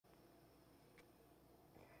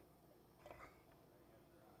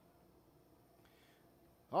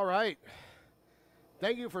All right.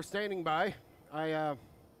 Thank you for standing by. I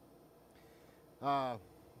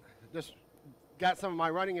just got some of my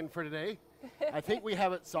running in for today. I think we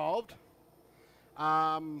have it solved.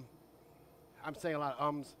 I'm saying a lot of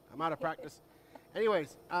ums. I'm out of practice.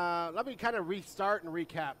 Anyways, let me kind of restart and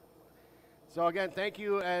recap. So again, thank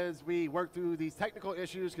you as we work through these technical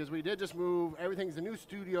issues because we did just move. Everything's a new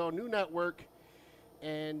studio, new network,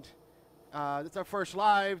 and it's our first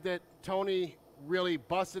live that Tony really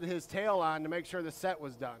busted his tail on to make sure the set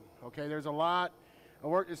was done. Okay, there's a lot of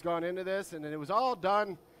work that's gone into this, and it was all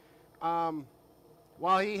done.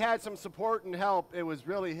 While he had some support and help, it was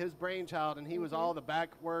really his brainchild, and he was all the back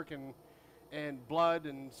work and blood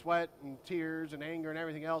and sweat and tears and anger and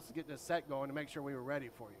everything else to get this set going to make sure we were ready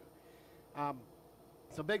for you.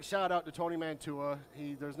 So big shout out to Tony Mantua.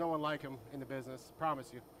 There's no one like him in the business,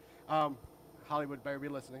 promise you. Hollywood better be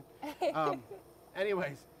listening.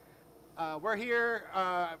 Anyways, we're here.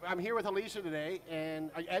 I'm here with Alicia today, and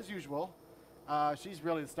as usual, she's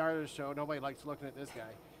really the star of the show. Nobody likes looking at this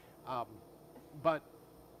guy. But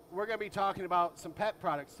we're going to be talking about some pet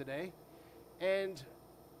products today. And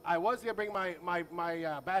I was going to bring my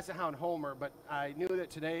Basset Hound Homer, but I knew that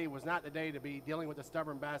today was not the day to be dealing with a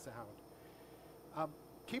stubborn Basset Hound.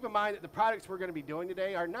 Keep in mind that the products we're going to be doing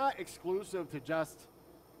today are not exclusive to just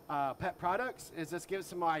pet products. It just gives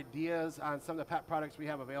some ideas on some of the pet products we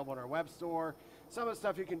have available in our web store, some of the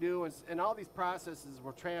stuff you can do, and all these processes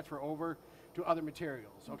will transfer over to other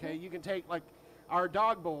materials. Okay, you can take like our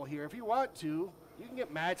dog bowl here. If you want to, you can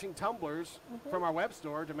get matching tumblers from our web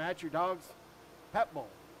store to match your dog's pet bowl.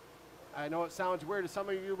 I know it sounds weird to some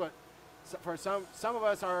of you, but for some of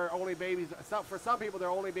us, our only babies. For some people, their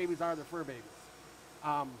only babies are their fur babies.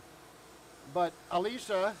 But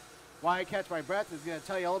Alicia, while I catch my breath, is going to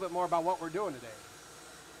tell you a little bit more about what we're doing today.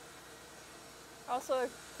 Also,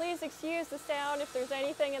 please excuse the sound if there's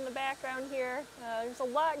anything in the background here. There's a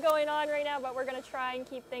lot going on right now, but we're going to try and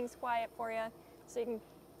keep things quiet for you so you can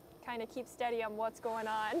kind of keep steady on what's going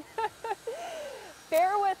on.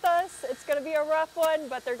 Bear with us. It's going to be a rough one,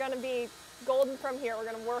 but they're going to be golden from here. We're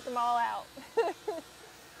going to work them all out.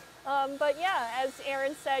 But yeah, as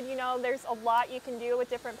Aaron said, you know, there's a lot you can do with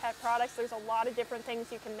different pet products. There's a lot of different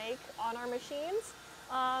things you can make on our machines.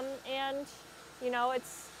 And, you know,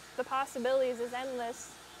 the possibilities is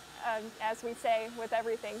endless, as we say with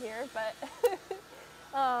everything here. But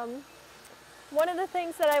one of the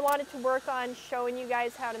things that I wanted to work on showing you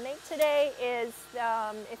guys how to make today is,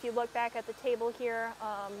 if you look back at the table here,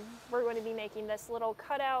 we're going to be making this little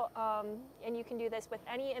cutout, and you can do this with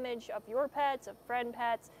any image of your pets, of friend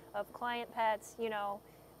pets, of client pets. You know,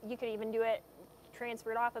 you could even do it,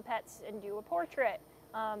 transfer it off of pets and do a portrait.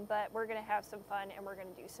 But we're going to have some fun, and we're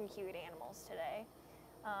going to do some cute animals today.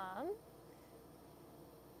 Are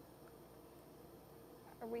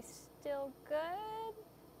we still good?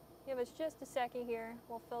 Give us just a second here.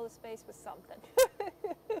 We'll fill the space with something.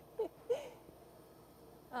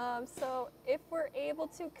 So if we're able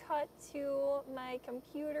to cut to my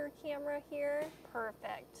computer camera here,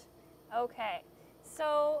 perfect. Okay,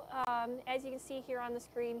 so as you can see here on the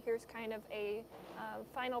screen, here's kind of a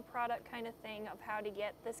final product kind of thing of how to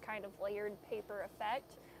get this kind of layered paper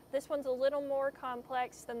effect. This one's a little more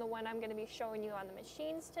complex than the one I'm going to be showing you on the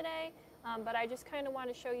machines today. But I just kind of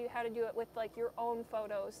want to show you how to do it with like your own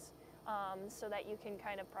photos, so that you can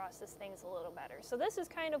kind of process things a little better. So this is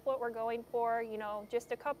kind of what we're going for, you know,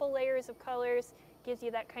 just a couple layers of colors gives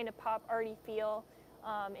you that kind of pop arty feel,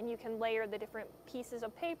 and you can layer the different pieces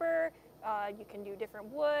of paper. You can do different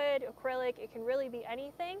wood, acrylic, it can really be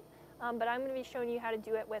anything, but I'm going to be showing you how to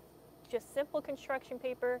do it with just simple construction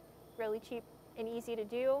paper, really cheap and easy to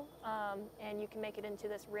do, and you can make it into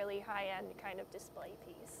this really high-end kind of display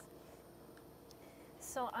piece.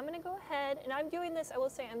 So I'm going to go ahead, and I'm doing this, I will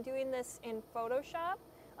say I'm doing this in Photoshop,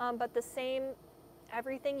 but the same,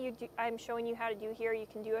 everything I'm showing you how to do here, you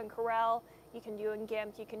can do in Corel, you can do in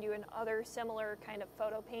GIMP, you can do in other similar kind of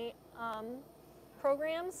photo paint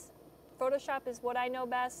programs. Photoshop is what I know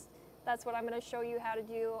best. That's what I'm going to show you how to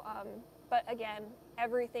do. But again,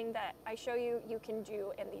 everything that I show you, you can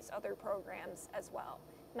do in these other programs as well.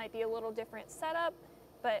 Might be a little different setup,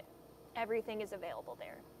 but everything is available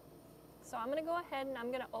there. So I'm going to go ahead and I'm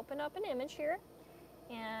going to open up an image here,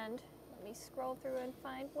 and let me scroll through and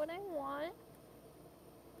find what I want.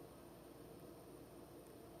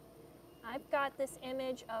 I've got this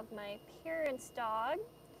image of my parents' dog,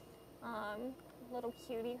 little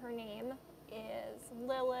cutie. Her name is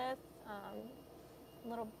Lilith,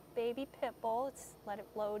 little baby pit bull. Let's let it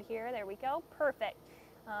load here. There we go. Perfect.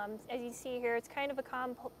 As you see here, it's kind of a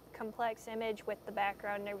complex image with the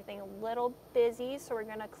background and everything a little busy, so we're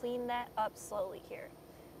going to clean that up slowly here.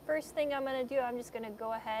 first thing I'm going to do, I'm just going to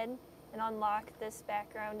go ahead and unlock this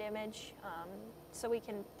background image so we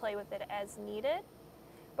can play with it as needed.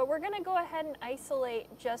 But we're going to go ahead and isolate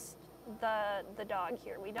just the dog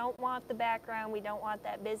here. We don't want the background, we don't want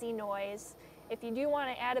that busy noise. If you do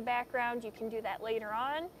want to add a background, you can do that later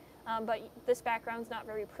on, but this background's not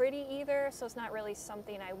very pretty either, so it's not really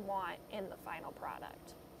something I want in the final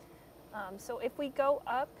product. So if we go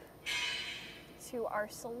up to our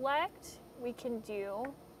select, we can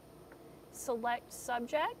do select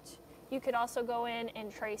subject. You could also go in and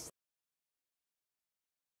trace,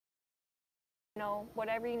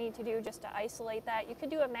 whatever you need to do just to isolate that. You could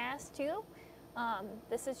do a mask too.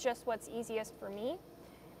 This is just what's easiest for me.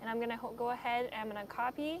 And I'm going to go ahead and I'm going to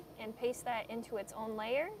copy and paste that into its own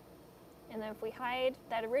layer. And then if we hide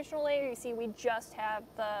that original layer, you see we just have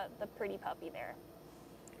the pretty puppy there.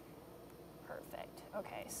 Perfect.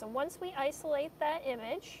 Okay, so once we isolate that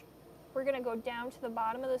image, we're going to go down to the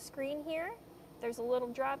bottom of the screen here. There's a little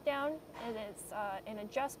drop down and it's an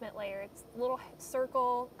adjustment layer. It's a little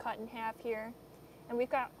circle cut in half here. And we've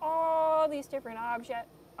got all these different object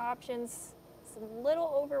options. It's a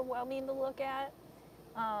little overwhelming to look at,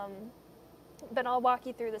 but I'll walk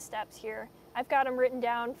you through the steps here. I've got them written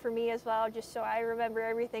down for me as well, just so I remember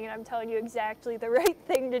everything and I'm telling you exactly the right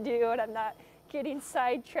thing to do and I'm not getting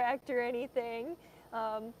sidetracked or anything.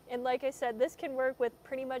 And like I said, this can work with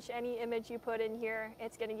pretty much any image you put in here.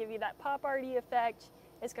 It's going to give you that pop arty effect.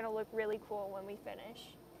 It's going to look really cool when we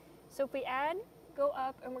finish. So if we go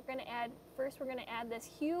up and we're going to add, first we're going to add this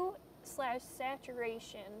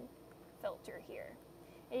hue/saturation filter here.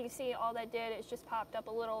 And you can see all that did is just popped up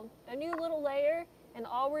a new little layer, and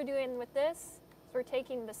all we're doing with this is we're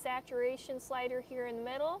taking the saturation slider here in the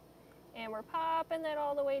middle and we're popping that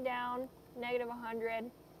all the way down, -100.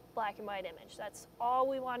 Black and white image. That's all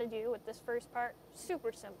we want to do with this first part.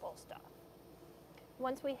 Super simple stuff.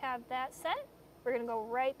 Once we have that set, we're going to go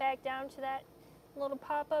right back down to that little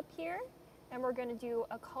pop-up here and we're going to do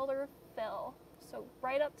a color fill. So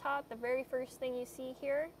right up top, the very first thing you see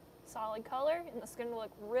here, solid color, and this is going to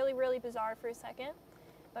look really, really bizarre for a second,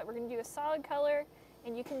 but we're going to do a solid color,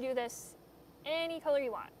 and you can do this any color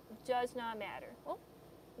you want. It does not matter. Oh,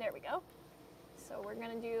 there we go. So we're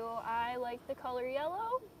going to do, I like the color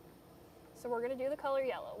yellow. So we're going to do the color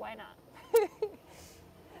yellow. Why not?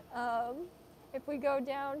 If we go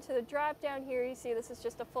down to the drop down here, you see this is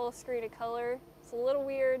just a full screen of color. It's a little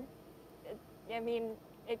weird.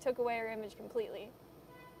 It took away our image completely.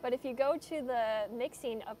 But if you go to the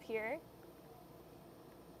mixing up here,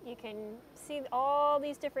 you can see all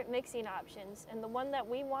these different mixing options. And the one that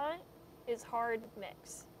we want is hard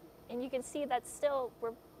mix. And you can see that still,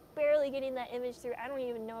 we're barely getting that image through. I don't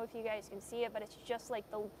even know if you guys can see it, but it's just like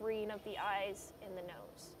the green of the eyes and the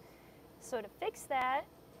nose. So to fix that,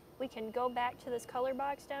 we can go back to this color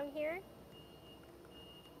box down here,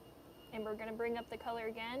 and we're going to bring up the color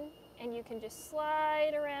again, and you can just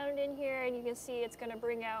slide around in here and you can see it's going to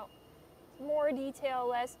bring out more detail,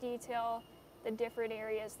 less detail, the different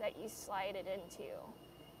areas that you slide it into.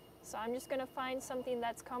 So I'm just going to find something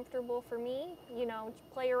that's comfortable for me,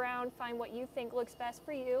 play around, find what you think looks best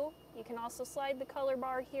for you. You can also slide the color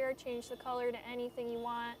bar here, change the color to anything you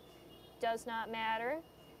want, does not matter.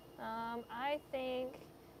 I think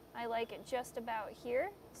I like it just about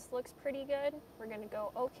here. This looks pretty good. We're going to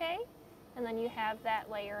go OK, and then you have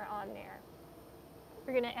that layer on there.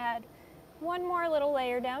 We're going to add one more little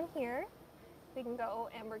layer down here. We can go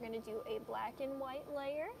and we're going to do a black and white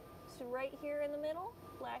layer. So right here in the middle,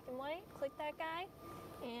 black and white, click that guy,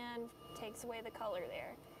 and takes away the color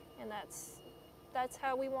there. And that's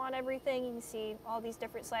how we want everything. You can see all these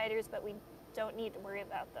different sliders, but we don't need to worry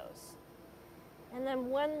about those. And then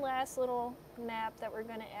one last little map that we're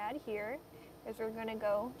going to add here is we're going to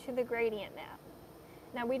go to the gradient map.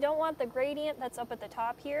 Now we don't want the gradient that's up at the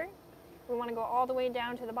top here. We want to go all the way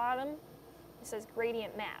down to the bottom. It says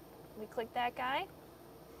gradient map. We click that guy,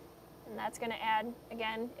 and that's going to add,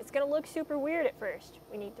 again, it's going to look super weird at first.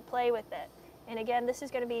 We need to play with it. And again, this is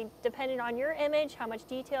going to be dependent on your image, how much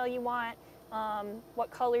detail you want, what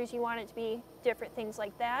colors you want it to be, different things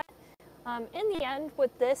like that. In the end,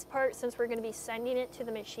 with this part, since we're going to be sending it to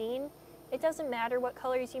the machine, it doesn't matter what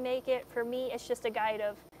colors you make it. For me, it's just a guide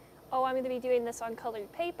of, oh, I'm going to be doing this on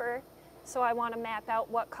colored paper, so I want to map out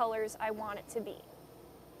what colors I want it to be.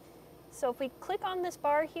 So if we click on this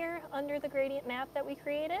bar here under the gradient map that we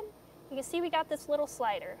created, you can see we got this little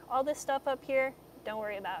slider. All this stuff up here, don't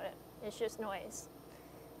worry about it. It's just noise.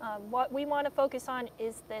 What we want to focus on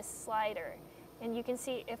is this slider. And you can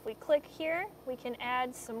see if we click here, we can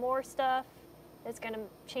add some more stuff. It's going to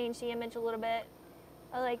change the image a little bit.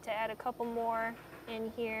 I like to add a couple more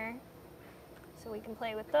in here. So we can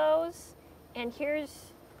play with those. And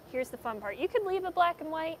here's the fun part. You could leave it black and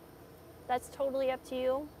white. That's totally up to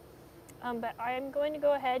you. But I'm going to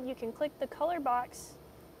go ahead. You can click the color box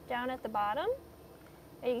down at the bottom.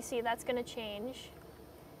 And you can see that's going to change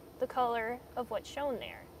the color of what's shown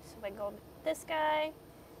there. So if I go with this guy,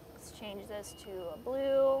 let's change this to a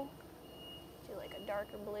blue, do like a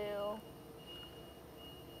darker blue.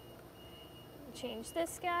 Change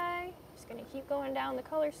this guy. Just going to keep going down the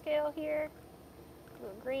color scale here. Do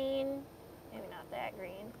a green, maybe not that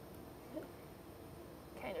green.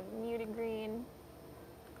 Kind of muted green.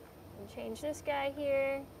 And change this guy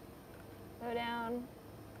here. Go down.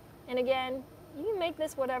 And again, you can make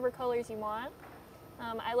this whatever colors you want.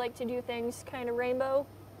 I like to do things kind of rainbow.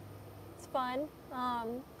 It's fun.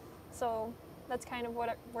 So that's kind of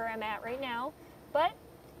where I'm at right now. But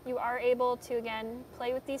you are able to, again,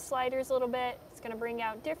 play with these sliders a little bit. It's going to bring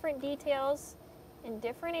out different details in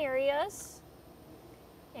different areas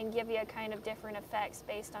and give you a kind of different effects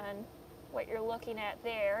based on what you're looking at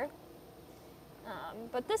there.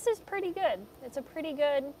 But this is pretty good. It's a pretty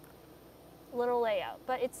good little layout,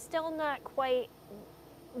 but it's still not quite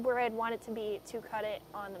where I'd want it to be to cut it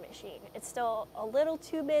on the machine. It's still a little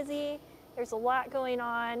too busy. There's a lot going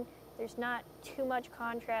on. There's not too much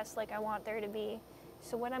contrast like I want there to be.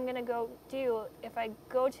 So what I'm gonna go do, if I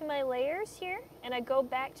go to my layers here and I go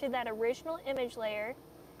back to that original image layer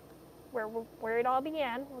where it all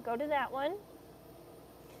began, we'll go to that one.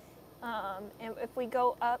 And if we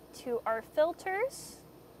go up to our filters,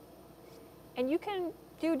 and you can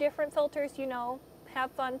do different filters, you know,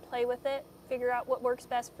 have fun, play with it, figure out what works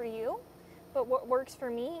best for you. But what works for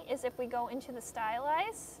me is if we go into the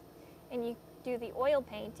stylize and you do the oil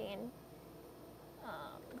painting,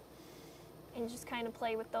 and just kind of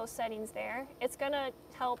play with those settings there. It's gonna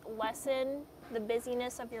help lessen the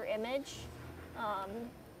busyness of your image,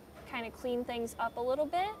 kind of clean things up a little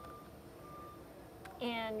bit,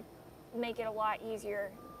 and make it a lot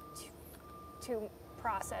easier to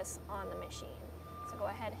process on the machine. So go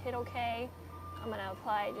ahead, hit OK. I'm gonna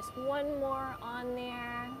apply just one more on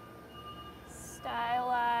there,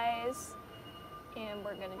 stylize, and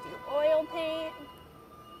we're gonna do oil paint.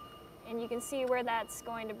 And you can see where that's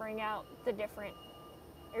going to bring out the different,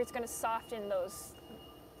 or it's going to soften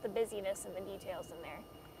the busyness and the details in there.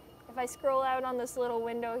 If I scroll out on this little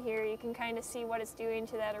window here, you can kind of see what it's doing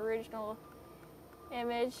to that original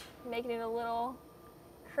image, making it a little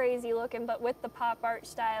crazy looking, but with the pop art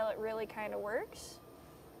style, it really kind of works.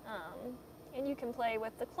 And you can play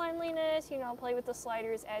with the cleanliness, you know, play with the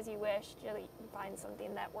sliders as you wish, till you find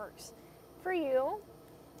something that works for you.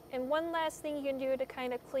 And one last thing you can do to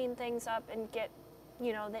kind of clean things up and get,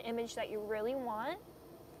 you know, the image that you really want.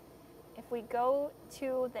 If we go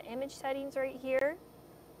to the image settings right here,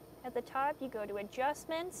 at the top, you go to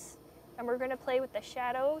adjustments, and we're going to play with the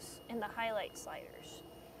shadows and the highlight sliders.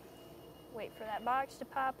 Wait for that box to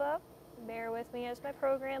pop up. Bear with me as my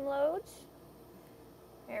program loads.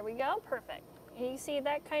 There we go, perfect. And you see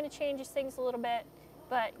that kind of changes things a little bit,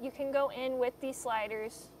 but you can go in with these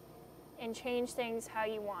sliders and change things how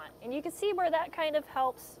you want. And you can see where that kind of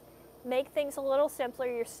helps make things a little simpler.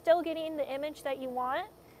 You're still getting the image that you want,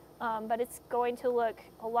 but it's going to look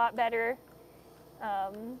a lot better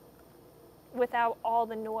without all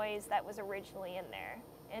the noise that was originally in there.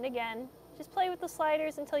 And again, just play with the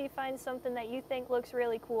sliders until you find something that you think looks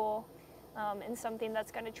really cool and something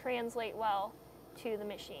that's going to translate well to the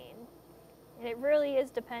machine. And it really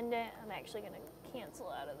is dependent. I'm actually going to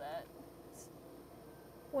cancel out of that.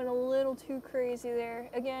 Went a little too crazy there.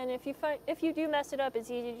 Again, if you do mess it up, it's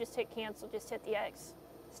easy to just hit cancel, just hit the X,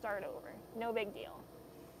 start over. No big deal.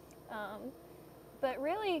 But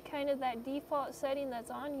really, kind of that default setting that's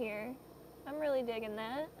on here, I'm really digging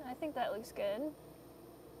that. I think that looks good.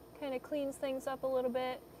 Kind of cleans things up a little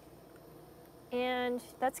bit. And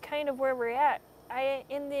that's kind of where we're at.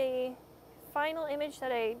 In the final image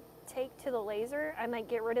that I take to the laser, I might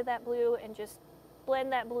get rid of that blue and just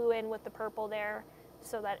blend that blue in with the purple there,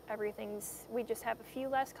 so that we just have a few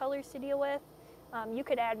less colors to deal with. You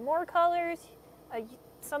could add more colors.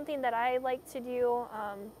 Something that I like to do,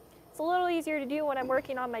 it's a little easier to do when I'm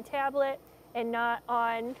working on my tablet and not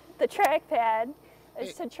on the trackpad,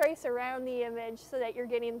 is to trace around the image so that you're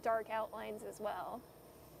getting dark outlines as well.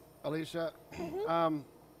 Alicia,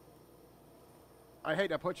 I hate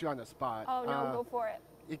to put you on the spot. Oh no, go for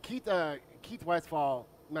it. Keith Westfall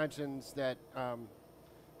mentions that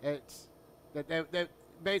that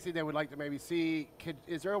basically they would like to maybe see.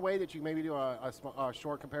 Is there a way that you maybe do a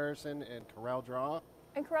short comparison in Corel Draw?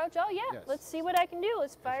 In Corel Draw, yeah. Yes. Let's see what I can do.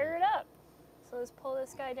 Let's fire it up. So let's pull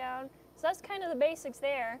this guy down. So that's kind of the basics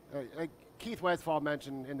there. Keith Westfall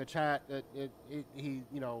mentioned in the chat that he,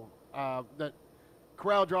 you know, that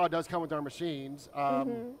Corel Draw does come with our machines,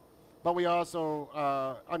 but we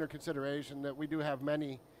also, under consideration that we do have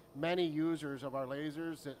many users of our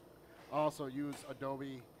lasers that also use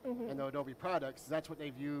Adobe and the Adobe products. That's what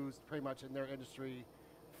they've used pretty much in their industry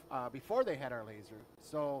before they had our laser.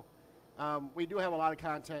 So we do have a lot of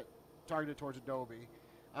content targeted towards Adobe.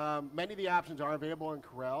 Many of the options are available in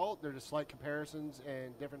Corel. They're just slight comparisons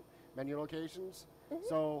and different menu locations.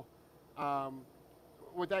 So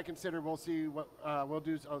with that considered, we'll see what we'll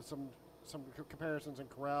do some comparisons in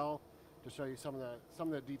Corel to show you some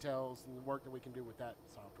of the details and the work that we can do with that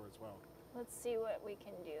software as well. Let's see what we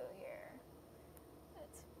can do here.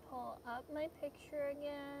 Let's pull up my picture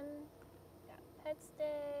again. Got Pets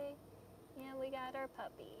Day, and we got our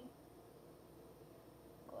puppy.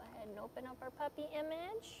 Go ahead and open up our puppy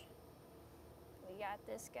image. We got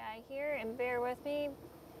this guy here, and bear with me.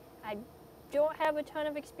 I don't have a ton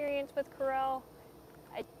of experience with Corel.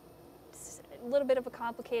 It's a little bit of a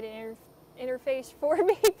complicated interface for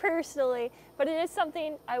me personally, but it is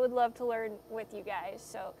something I would love to learn with you guys.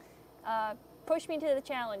 So push me to the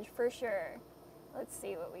challenge for sure. Let's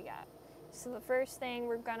see what we got. So the first thing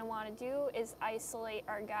we're going to want to do is isolate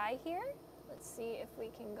our guy here. Let's see if we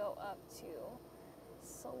can go up to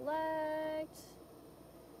select.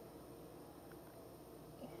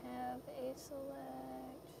 We have a select.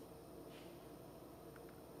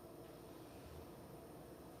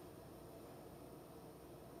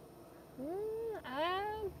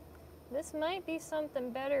 This might be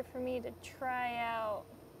something better for me to try out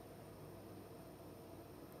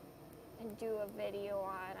and do a video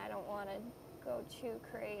on. I don't want to go too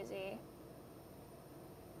crazy.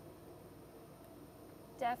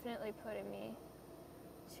 Definitely putting me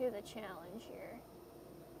to the challenge here.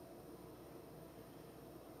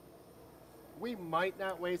 We might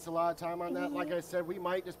not waste a lot of time on that. Like I said, we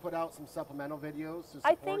might just put out some supplemental videos to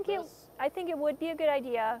support this. I think it would be a good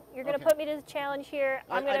idea. You're going to put me to the challenge here.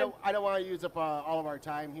 I don't want to use up all of our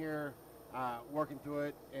time here working through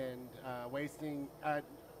it and wasting.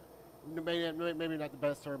 Maybe not the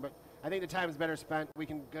best term, but I think the time is better spent. We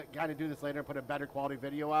can kind of do this later and put a better quality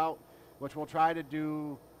video out, which we'll try to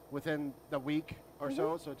do within the week or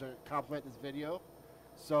so to complement this video.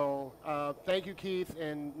 So thank you, Keith,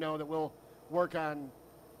 and know that we'll work on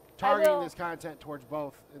targeting this content towards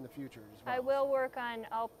both in the future as well. I will work on,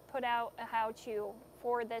 I'll put out a how-to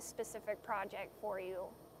for this specific project for you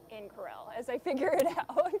in Corel as I figure it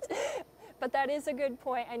out. But that is a good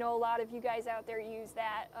point. I know a lot of you guys out there use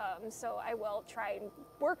that, so I will try and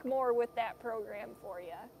work more with that program for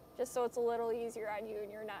you, just so it's a little easier on you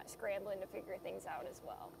and you're not scrambling to figure things out as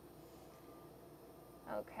well.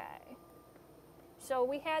 Okay. So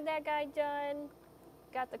we had that guy done,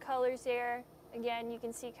 got the colors there. Again, you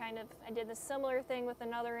can see kind of, I did the similar thing with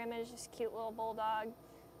another image, this cute little bulldog.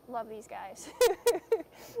 Love these guys.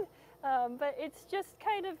 But it's just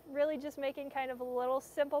kind of really just making kind of a little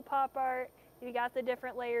simple pop art. You got the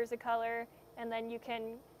different layers of color, and then you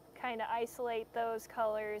can kind of isolate those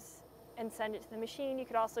colors and send it to the machine. You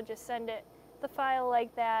could also just send it the file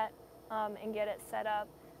like that and get it set up.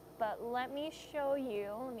 But let me show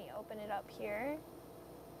you, let me open it up here,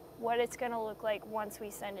 what it's going to look like once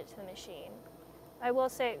we send it to the machine. I will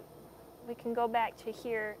say, we can go back to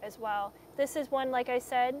here as well. This is one, like I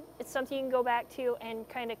said, it's something you can go back to and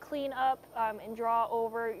kind of clean up and draw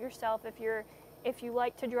over yourself if you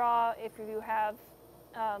like to draw, if you have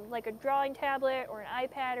like a drawing tablet or an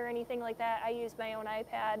iPad or anything like that. I use my own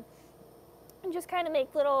iPad and just kind of make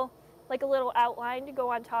like a little outline to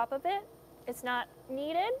go on top of it. It's not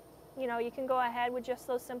needed. You know, you can go ahead with just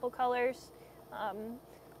those simple colors,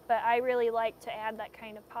 but I really like to add that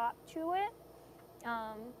kind of pop to it.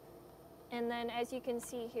 And then as you can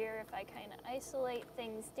see here, if I kind of isolate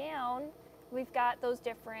things down, we've got those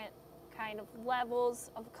different kind of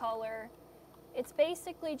levels of color. It's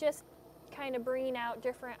basically just kind of bringing out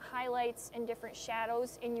different highlights and different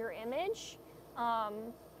shadows in your image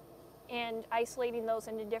and isolating those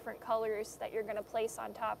into different colors that you're going to place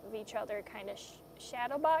on top of each other, kind of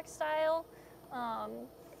shadow box style.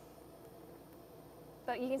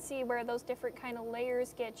 But you can see where those different kind of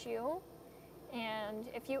layers get you. And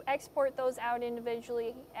if you export those out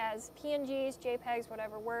individually as PNGs, JPEGs,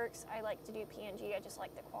 whatever works, I like to do PNG. I just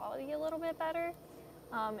like the quality a little bit better.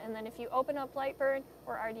 And then if you open up Lightburn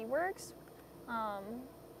or RDWorks,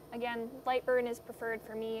 again, Lightburn is preferred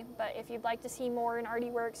for me, but if you'd like to see more in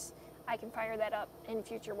RDWorks, I can fire that up in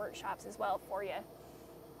future workshops as well for you.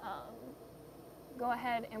 Go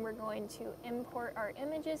ahead and we're going to import our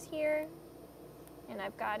images here. And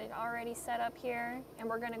I've got it already set up here, and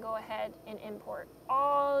we're going to go ahead and import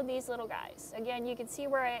all of these little guys. Again, you can see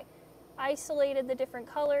where I isolated the different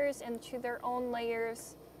colors into their own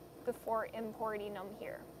layers before importing them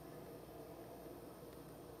here.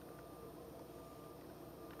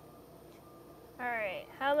 All right,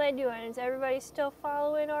 how am I doing? Is everybody still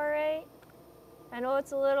following all right? I know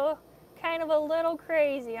it's kind of a little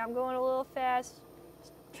crazy. I'm going a little fast,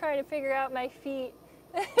 trying to figure out my feet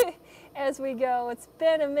as we go. It's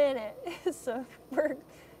been a minute, so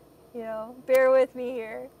bear with me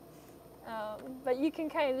here. But you can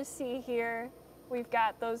kind of see here, we've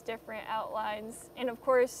got those different outlines. And of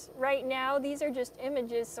course, right now, these are just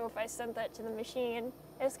images, so if I send that to the machine,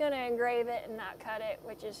 it's going to engrave it and not cut it,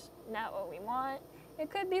 which is not what we want.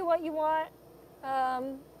 It could be what you want,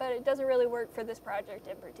 but it doesn't really work for this project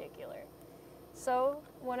in particular. So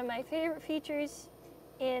one of my favorite features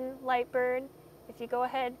in Lightbird, if you go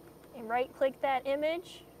ahead and right-click that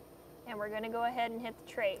image, and we're going to go ahead and hit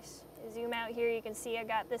the trace. Zoom out here, you can see I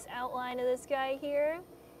got this outline of this guy here,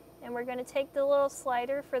 and we're going to take the little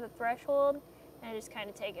slider for the threshold and just kind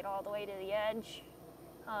of take it all the way to the edge.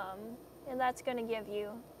 And that's going to give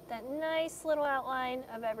you that nice little outline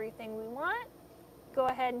of everything we want. Go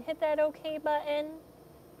ahead and hit that OK button,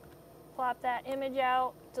 plop that image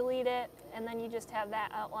out, delete it, and then you just have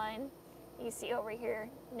that outline. You see over here,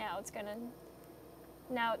 now it's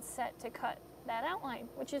set to cut that outline,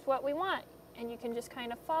 which is what we want. And you can just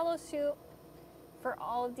kind of follow suit for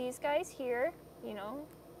all of these guys here,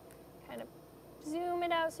 kind of zoom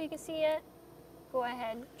it out so you can see it. Go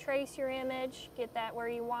ahead, trace your image, get that where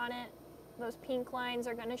you want it. Those pink lines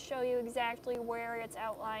are going to show you exactly where it's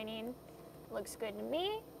outlining. Looks good to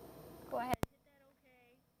me. Go ahead and hit that OK.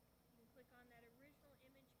 You can click on that original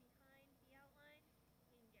image behind the outline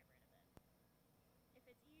and get rid of it. If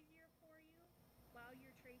it's easier for you while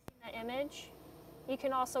you're tracing that image, you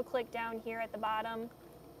can also click down here at the bottom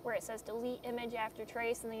where it says delete image after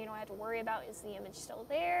trace, and then you don't have to worry about is the image still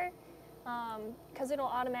there, because it'll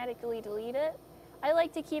automatically delete it. I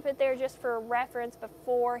like to keep it there just for reference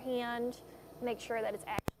beforehand, make sure that it's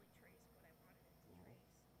actually traced what I wanted it to trace.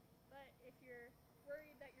 But if you're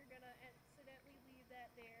worried that you're going to accidentally leave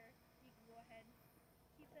that there, you can go ahead,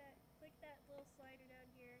 click that little slider down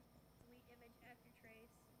here, delete image after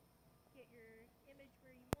trace, get your image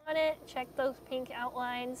where you want it, check those pink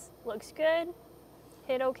outlines, looks good,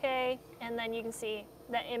 hit OK, and then you can see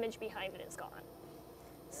that image behind it is gone.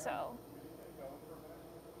 So.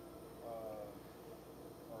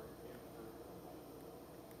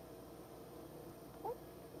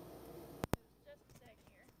 Just a second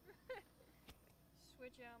here.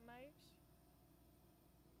 Switch out mics.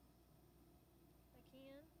 I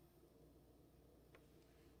can.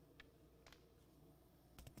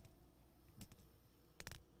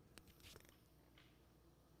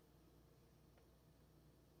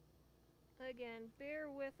 Again, bear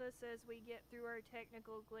with us as we get through our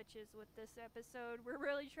technical glitches with this episode. We're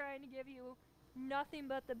really trying to give you nothing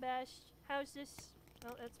but the best. How's this?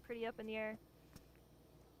 Oh, that's pretty up in the air.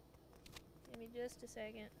 Give me just a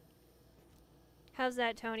second. How's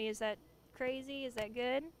that, Tony? Is that crazy? Is that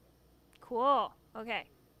good? Cool. Okay.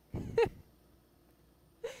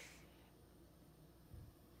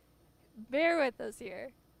 Bear with us here.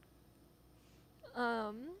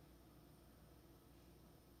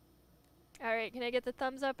 Alright, can I get the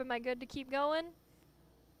thumbs up? Am I good to keep going?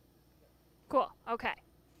 Cool. Okay.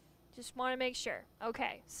 Just want to make sure.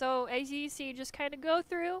 Okay. So as you see, just kind of go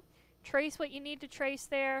through, trace what you need to trace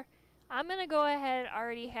there. I'm going to go ahead,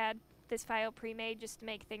 already had this file pre-made just to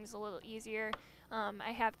make things a little easier.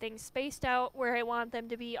 I have things spaced out where I want them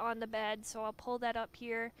to be on the bed, so I'll pull that up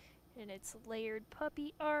here. And it's layered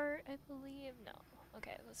puppy art, I believe. No.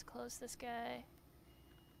 Okay, let's close this guy.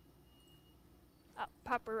 Oh,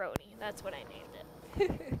 Pepperoni. That's what I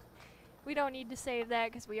named it. We don't need to save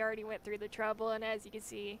that because we already went through the trouble. And as you can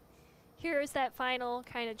see, here's that final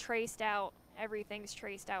kind of traced out. Everything's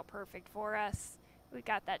traced out perfect for us. We've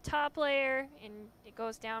got that top layer, and it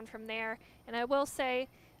goes down from there. And I will say,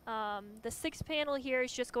 the 6th panel here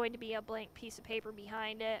is just going to be a blank piece of paper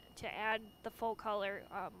behind it to add the full color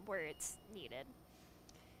where it's needed.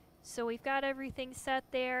 So we've got everything set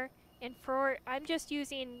there. And I'm just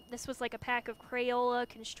using, this was like a pack of Crayola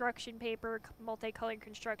construction paper, multicolored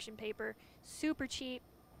construction paper, super cheap,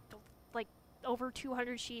 like over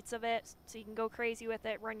 200 sheets of it, so you can go crazy with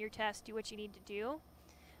it, run your test, do what you need to do.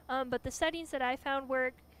 But the settings that I found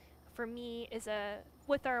work for me is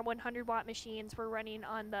with our 100 watt machines, we're running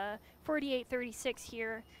on the 4836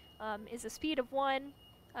 here, is a speed of 1,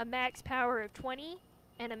 a max power of 20,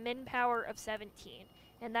 and a min power of 17.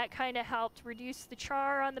 and that kind of helped reduce the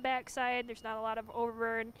char on the backside. There's not a lot of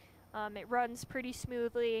overburn. It runs pretty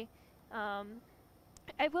smoothly.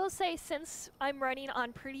 I will say, since I'm running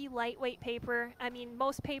on pretty lightweight paper, I mean,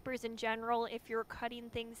 most papers in general, if you're cutting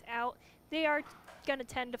things out, they are going to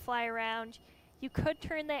tend to fly around. You could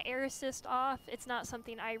turn that air assist off. It's not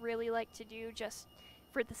something I really like to do, just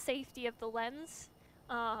for the safety of the lens.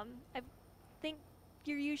 I think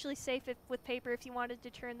you're usually safe with paper if you wanted to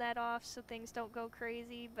turn that off so things don't go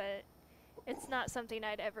crazy, but it's not something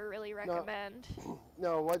I'd ever really recommend.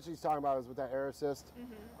 No, what she's talking about is with that air assist.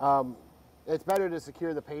 Mm-hmm. It's better to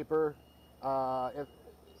secure the paper. If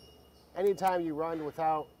anytime you run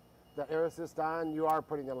without the air assist on, you are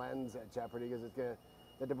putting the lens at jeopardy because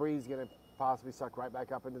the debris is going to possibly suck right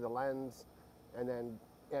back up into the lens. And then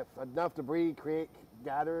if enough debris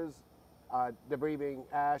gathers, debris being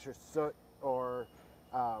ash or soot or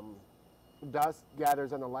dust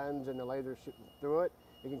gathers on the lens and the laser shooting through it,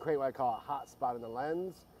 it can create what I call a hot spot in the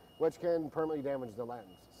lens, which can permanently damage the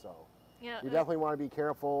lens. So Yeah, you definitely want to be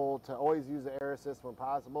careful to always use the air assist when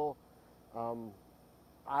possible.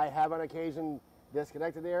 I have on occasion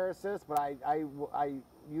disconnected the air assist, but I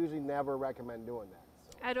usually never recommend doing that.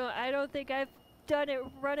 So. I don't think I've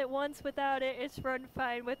run it once without it. It's run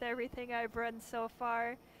fine with everything I've run so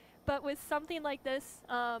far. But with something like this,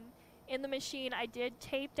 in the machine, I did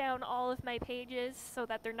tape down all of my pages so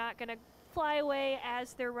that they're not going to fly away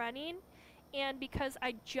as they're running. And because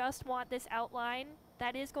I just want this outline,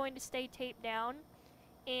 that is going to stay taped down.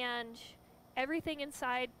 And everything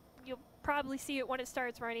inside, you'll probably see it when it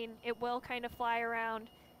starts running. It will kind of fly around,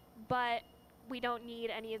 but we don't need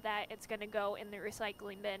any of that. It's going to go in the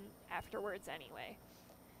recycling bin afterwards anyway.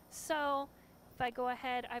 So if I go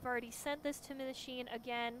ahead, I've already sent this to the machine.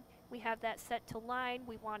 Again, we have that set to line.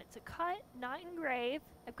 We want it to cut, not engrave.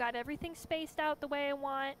 I've got everything spaced out the way I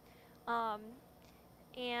want.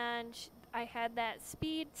 And I had that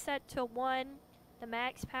speed set to 1, the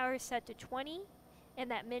max power set to 20, and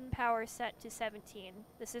that min power set to 17.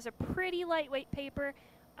 This is a pretty lightweight paper.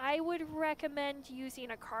 I would recommend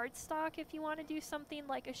using a cardstock if you want to do something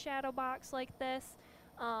like a shadow box like this.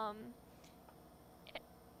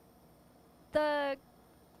 The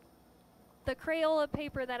Crayola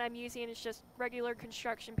paper that I'm using is just regular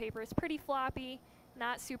construction paper. It's pretty floppy,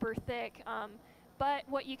 not super thick. But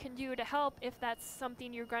what you can do to help, if that's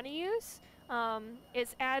something you're going to use,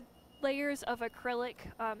 is add layers of acrylic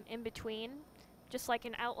in between, just like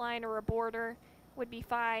an outline or a border would be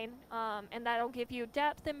fine, and that'll give you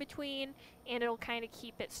depth in between, and it'll kind of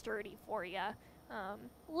keep it sturdy for you. A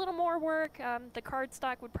little more work. The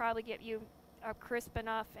cardstock would probably get you a crisp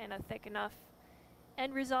enough and a thick enough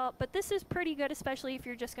end result, but this is pretty good, especially if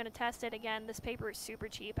you're just going to test it. Again, this paper is super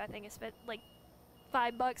cheap. I think I spent like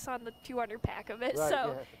 $5 on the 200 pack of it. Right,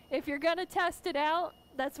 so yeah. If you're going to test it out,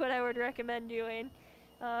 that's what I would recommend doing.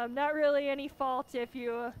 Not really any fault if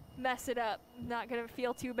you mess it up. Not going to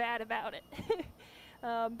feel too bad about it.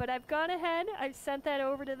 But I've gone ahead, I've sent that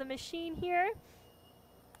over to the machine here,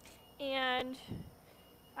 and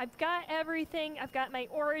I've got everything. I've got my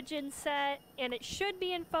origin set, and it should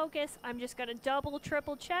be in focus. I'm just going to double,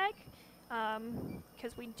 triple check,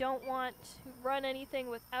 because we don't want to run anything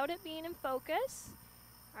without it being in focus.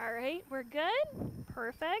 All right, we're good.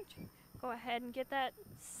 Perfect. Go ahead and get that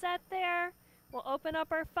set there. We'll open up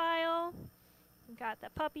our file. We've got the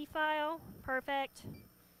puppy file. Perfect.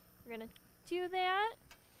 We're going to do that.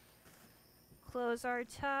 Close our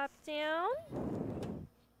top down.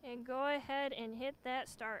 And go ahead and hit that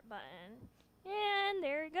start button. And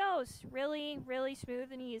there it goes. Really, really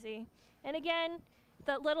smooth and easy. And again,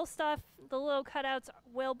 the little stuff, the little cutouts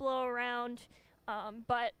will blow around,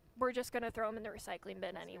 but we're just going to throw them in the recycling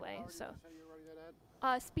bin anyway. So,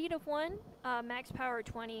 speed of 1, max power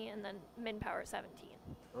 20, and then min power 17.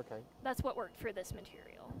 Okay. That's what worked for this material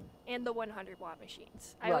and the 100-watt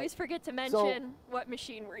machines. I Right. always forget to mention what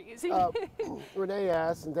machine we're using. Renee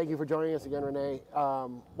asked, and thank you for joining us again, Renee,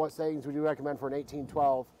 what settings would you recommend for an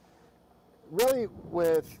 1812? Really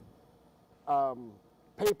with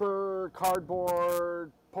paper,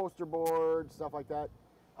 cardboard, poster board, stuff like that,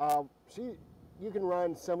 you can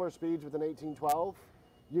run similar speeds with an 1812.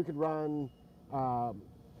 You could run on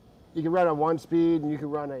 1 speed, and you can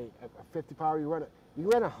run a 50 power. You can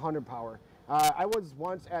run 100 power. I was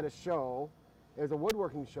once at a show. It was a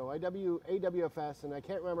woodworking show, AWFS, and I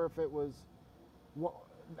can't remember if it was.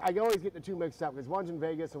 I always get the two mixed up because one's in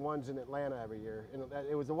Vegas and one's in Atlanta every year. And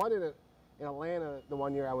it was the one in Atlanta the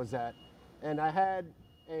one year I was at, and I had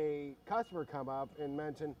a customer come up and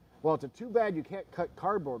mention, "Well, it's too bad you can't cut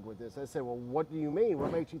cardboard with this." I said, "Well, what do you mean?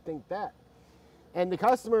 What makes you think that?" And the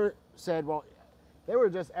customer said, "Well, they were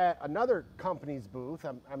just at another company's booth.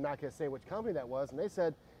 I'm not going to say which company that was, and they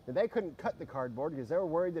said that they couldn't cut the cardboard because they were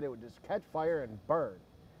worried that it would just catch fire and burn.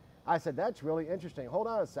 I said, that's really interesting. Hold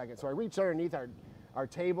on a second. So I reached underneath our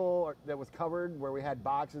table that was covered where we had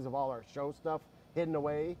boxes of all our show stuff hidden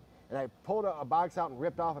away, and I pulled a box out and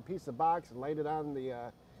ripped off a piece of box and laid it on the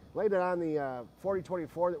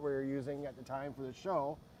 4024 that we were using at the time for the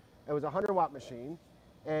show. It was a 100-watt machine,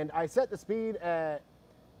 and I set the speed at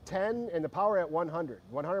 10 and the power at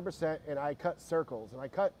 100%, and I cut circles, and I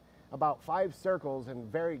cut about 5 circles in a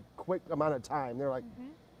very quick amount of time. They're like,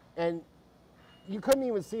 and you couldn't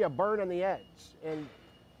even see a burn on the edge. And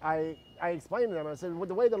I explained to them, I said, with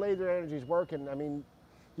the way the laser energy is working, I mean,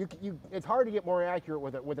 it's hard to get more accurate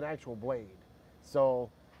with an actual blade. So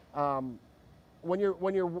when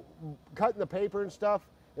you're cutting the paper and stuff,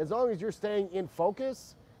 as long as you're staying in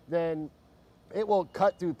focus, then it will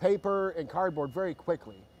cut through paper and cardboard very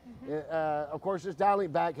quickly. Of course, just dialing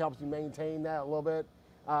it back helps you maintain that a little bit.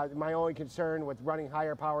 My only concern with running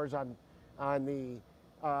higher powers on the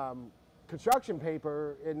construction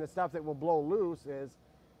paper and the stuff that will blow loose is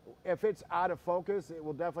if it's out of focus, it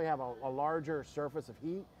will definitely have a larger surface of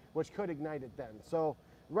heat, which could ignite it then. So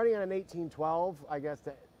running on an 1812, I guess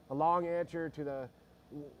the long answer to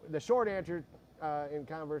the short answer in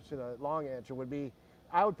converse to the long answer would be,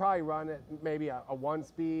 I would probably run it maybe a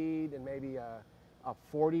 1-speed and maybe a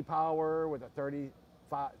 40 power with a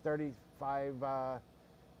 35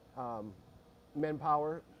 min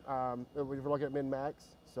power. If we're looking at min max.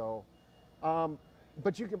 So,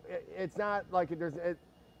 but you can. It's not like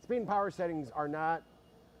speed and power settings are not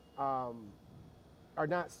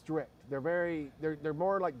strict. They're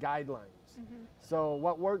more like guidelines. So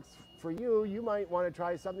what works for you, you might want to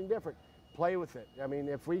try something different. Play with it. I mean,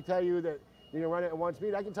 if we tell you that you can run it at 1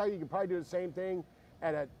 speed, I can tell you can probably do the same thing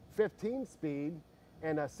at a 15 speed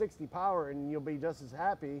and a 60 power, and you'll be just as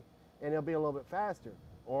happy, and it'll be a little bit faster.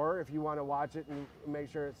 Or if you want to watch it and make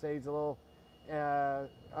sure it stays a little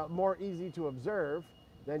more easy to observe,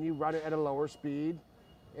 then you run it at a lower speed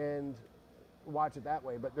and watch it that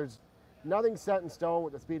way. But there's nothing set in stone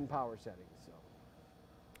with the speed and power settings. So.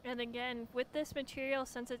 And again, with this material,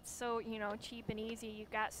 since it's so cheap and easy,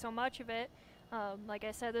 you've got so much of it. Like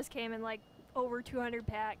I said, this came in like over 200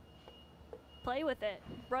 pack. Play with it.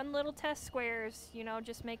 Run little test squares.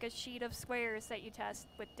 Just make a sheet of squares that you test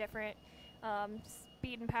with different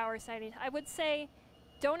speed and power settings. I would say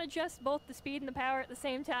don't adjust both the speed and the power at the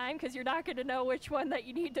same time, because you're not going to know which one that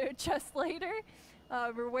you need to adjust later,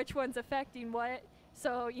 or which one's affecting what.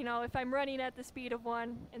 So, if I'm running at the speed of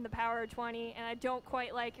 1 and the power of 20 and I don't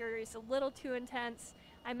quite like it, or it's a little too intense,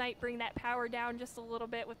 I might bring that power down just a little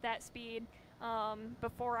bit with that speed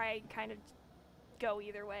before I kind of go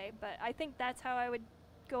either way. But I think that's how I would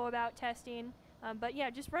go about testing. But yeah,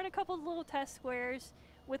 just run a couple of little test squares.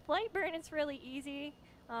 With Lightburn, it's really easy.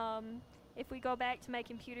 If we go back to my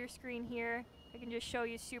computer screen here, I can just show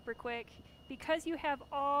you super quick. Because you have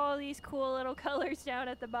all these cool little colors down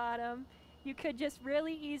at the bottom, you could just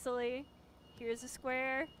really easily, here's a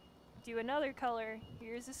square, do another color,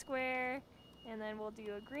 here's a square, and then we'll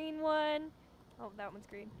do a green one. Oh, that one's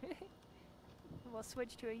green. We'll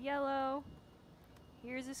switch to a yellow.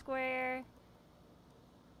 Here's a square.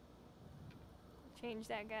 Change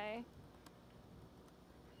that guy.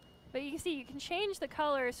 But you can see you can change the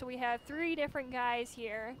color, so we have 3 different guys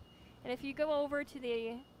here. And if you go over to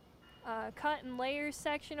the cut and layers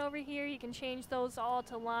section over here, you can change those all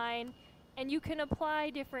to line, and you can apply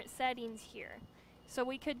different settings here. So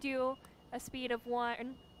we could do a speed of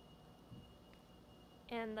 1,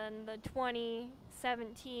 and then the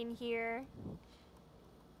 2017 here.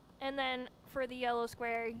 And then for the yellow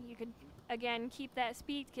square, you could again keep that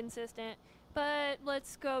speed consistent, but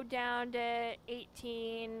let's go down to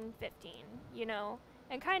 18, 15,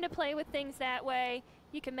 and kind of play with things that way.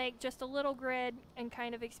 You can make just a little grid and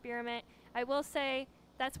kind of experiment. I will say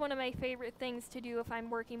that's one of my favorite things to do if I'm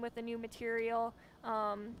working with a new material,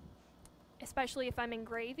 especially if I'm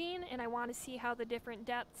engraving and I want to see how the different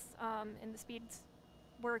depths and the speeds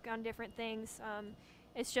work on different things.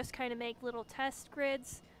 It's just kind of make little test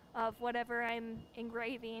grids of whatever I'm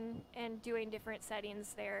engraving and doing different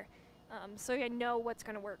settings there, so I know what's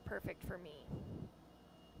going to work perfect for me.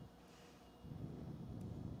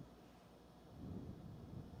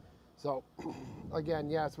 So again,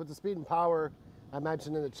 yes, with the speed and power I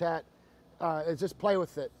mentioned in the chat, it's just play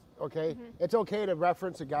with it, okay? It's okay to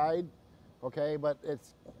reference a guide, okay, but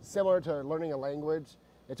it's similar to learning a language.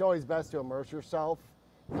 It's always best to immerse yourself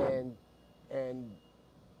and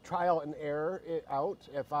trial and error it out.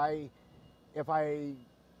 If I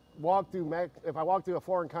walk through a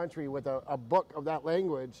foreign country with a book of that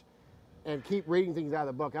language, and keep reading things out of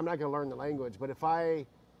the book, I'm not going to learn the language. But if I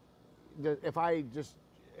just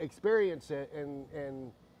experience it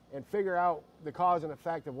and figure out the cause and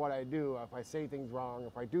effect of what I do, if I say things wrong,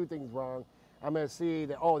 if I do things wrong, I'm going to see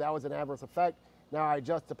that, oh, that was an adverse effect. Now I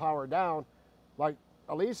adjust the power down. Like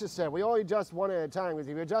Alicia said, we only adjust one at a time, because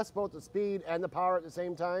if you adjust both the speed and the power at the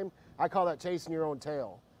same time, I call that chasing your own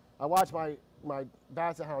tail. I watch my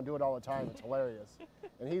Basset Hound do it all the time. It's hilarious.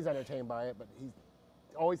 And he's entertained by it, but he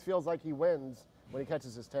always feels like he wins when he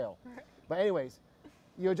catches his tail. But anyways,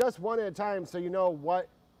 you adjust one at a time so you know what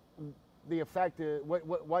the effect is,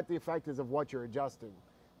 what the effect is of what you're adjusting.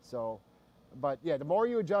 So, but yeah, the more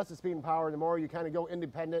you adjust the speed and power, the more you kind of go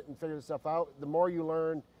independent and figure stuff out, the more you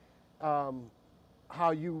learn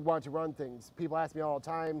how you want to run things. People ask me all the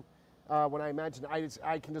time when I mention,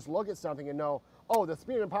 I can just look at something and know, oh, the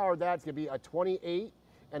speed and power of that's going to be a 28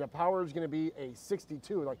 and the power is going to be a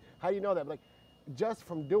 62. Like, how do you know that? Like, just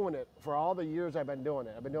from doing it for all the years I've been doing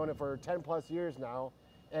it. I've been doing it for 10 plus years now,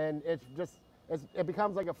 and it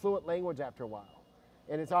becomes like a fluent language after a while.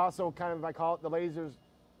 And it's also kind of, I call it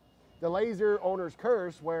the laser owner's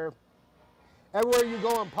curse, where everywhere you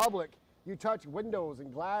go in public, you touch windows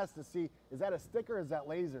and glass to see, is that a sticker or is that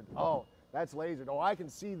lasered? Oh, that's lasered. Oh, I can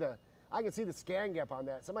see the scan gap on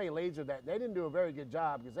that. Somebody lasered that. They didn't do a very good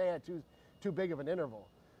job because they had too big of an interval.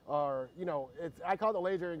 Or, you know, I call it the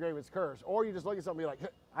laser engraver's curse. Or you just look at something and be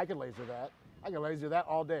like, I can laser that. I can laser that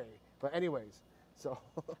all day. But anyways, so.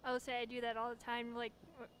 I would say I do that all the time. Like,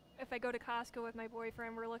 if I go to Costco with my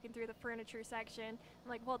boyfriend, we're looking through the furniture section. I'm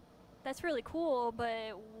like, well, that's really cool,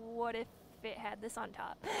 but what if it had this on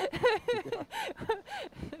top?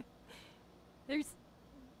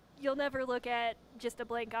 You'll never look at just a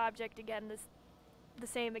blank object again the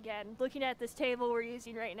same again. Looking at this table we're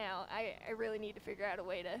using right now, I really need to figure out a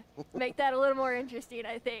way to make that a little more interesting,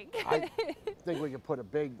 I think. I think we could put a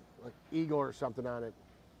big eagle or something on it.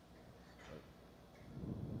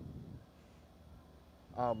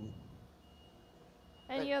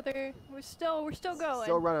 Any other? We're still going.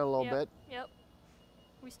 Still running a little bit. Yep.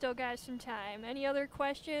 We still got some time. Any other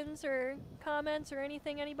questions or comments or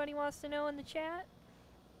anything anybody wants to know in the chat?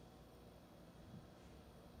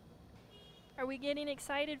 Are we getting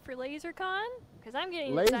excited for LaserCon? Because I'm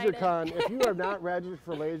getting excited. LaserCon, if you are not registered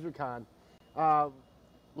for LaserCon,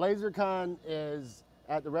 LaserCon is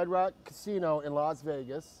at the Red Rock Casino in Las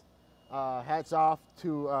Vegas. Hats off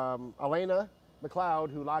to Elena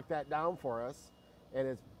McLeod, who locked that down for us and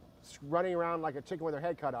is running around like a chicken with her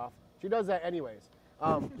head cut off. She does that anyways,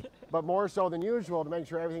 but more so than usual to make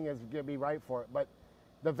sure everything is going to be right for it. But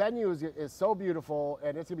the venue is so beautiful,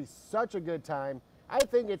 and it's going to be such a good time. I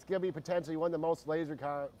think it's going to be potentially one of the most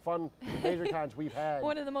fun LaserCons we've had.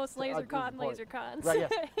 One of the most LaserCons. Right,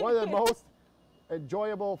 yes. One of the most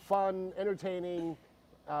enjoyable, fun, entertaining,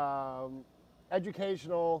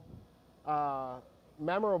 educational,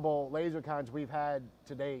 memorable LaserCons we've had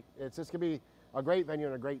to date. It's just going to be a great venue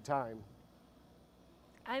and a great time.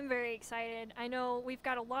 I'm very excited. I know we've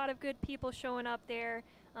got a lot of good people showing up there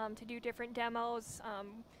to do different demos.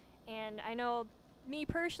 And I know me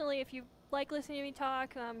personally, if you like listening to me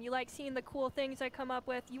talk, you like seeing the cool things I come up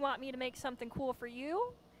with, you want me to make something cool for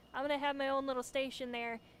you, I'm going to have my own little station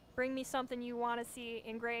there. Bring me something you want to see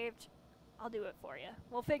engraved. I'll do it for you.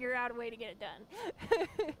 We'll figure out a way to get it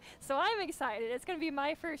done. So I'm excited. It's going to be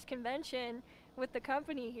my first convention with the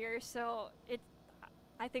company here, so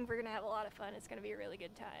I think we're going to have a lot of fun. It's going to be a really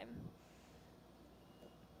good time.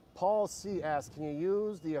 Paul C. asks, can you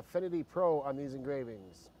use the Affinity Pro on these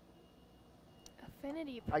engravings?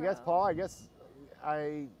 Affinity Pro. I guess, Paul,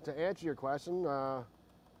 to answer your question,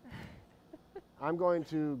 I'm going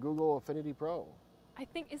to Google Affinity Pro. I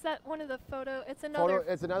think, is that one of the it's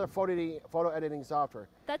another photo editing software.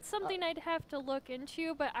 That's something I'd have to look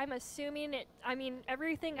into, but I'm assuming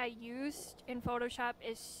everything I used in Photoshop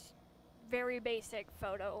is very basic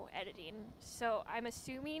photo editing. So I'm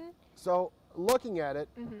assuming. So looking at it,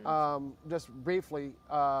 just briefly,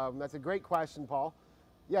 that's a great question, Paul.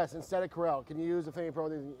 Yes, instead of Corel, can you use Affinity Pro?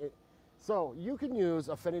 So you can use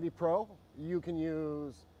Affinity Pro, you can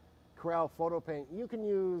use Corel Photo Paint, you can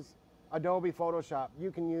use Adobe Photoshop, you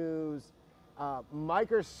can use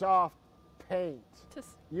Microsoft Paint.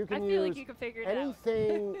 You can use like you can figure it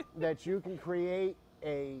anything that you can create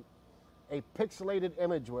a pixelated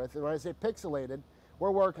image with. And when I say pixelated,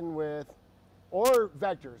 we're working with, or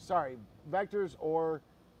vectors or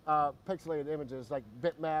pixelated images like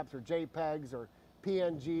bitmaps or JPEGs or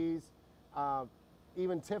PNGs,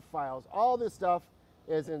 even TIFF files. All this stuff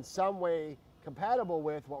is in some way compatible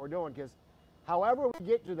with what we're doing, because however we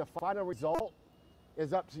get to the final result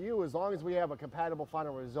is up to you, as long as we have a compatible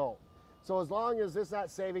final result. So as long as it's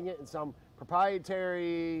not saving it in some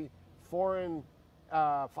proprietary foreign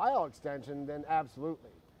file extension, then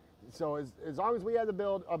absolutely. So as long as we have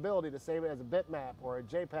the ability to save it as a bitmap or a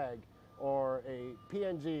JPEG or a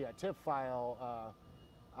PNG, a TIFF file,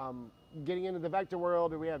 getting into the vector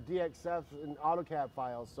world, we have DXF and AutoCAD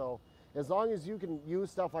files. So as long as you can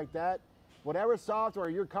use stuff like that, whatever software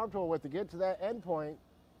you're comfortable with to get to that endpoint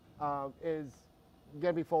is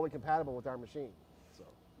going to be fully compatible with our machine. So,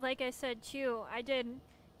 like I said too, I did,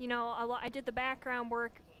 you know, I did the background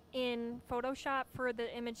work in Photoshop for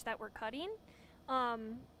the image that we're cutting,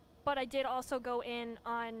 but I did also go in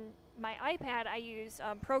on my iPad. I use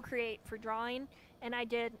Procreate for drawing, and I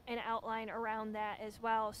did an outline around that as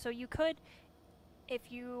well. So you could,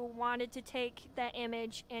 if you wanted to take that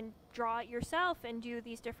image and draw it yourself and do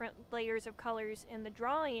these different layers of colors in the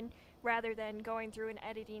drawing rather than going through and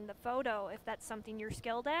editing the photo, if that's something you're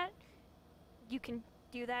skilled at, you can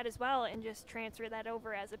do that as well and just transfer that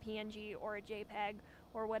over as a PNG or a JPEG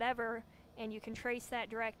or whatever, and you can trace that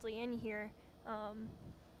directly in here.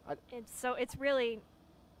 So it's really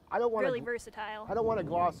versatile. I don't want to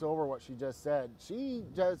gloss over what she just said. She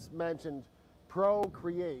just mentioned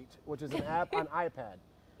Procreate, which is an app on iPad.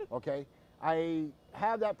 Okay, I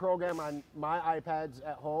have that program on my iPads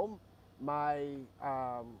at home. My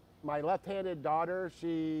my left-handed daughter,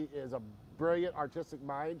 she is a brilliant artistic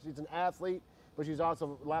mind. She's an athlete, but she's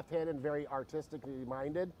also left-handed and very artistically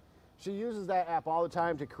minded. She uses that app all the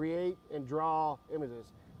time to create and draw images.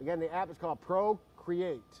 Again, the app is called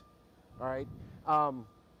Procreate. All right,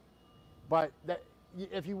 but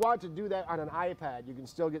if you want to do that on an iPad, you can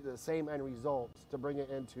still get the same end results to bring it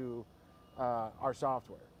into our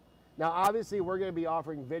software. Now, obviously, we're going to be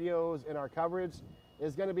offering videos in our coverage.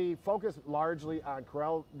 It's going to be focused largely on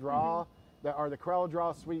CorelDRAW, that are the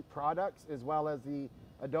CorelDRAW Suite products, as well as the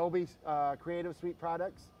Adobe Creative Suite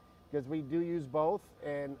products, because we do use both,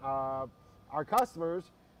 and our customers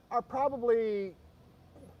are probably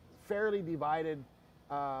fairly divided.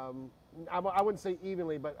 I wouldn't say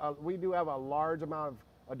evenly, but we do have a large amount of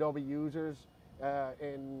Adobe users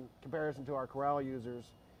in comparison to our Corel users.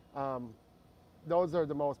 Those are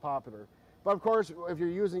the most popular. But of course, if you're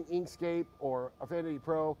using Inkscape or Affinity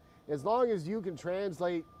Pro, as long as you can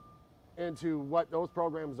translate into what those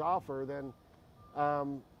programs offer, then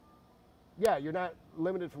yeah, you're not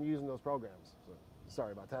limited from using those programs. So,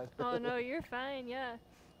 sorry about that. Oh no, you're fine. Yeah,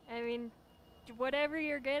 I mean, whatever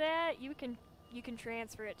you're good at, you can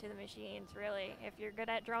transfer it to the machines. Really, if you're good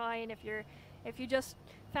at drawing, if you just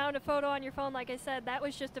found a photo on your phone, like I said, that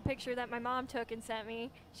was just a picture that my mom took and sent me.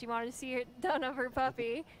 She wanted to see it done of her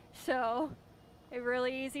puppy, so it's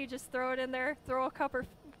really easy. Just throw it in there, throw a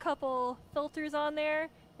couple filters on there,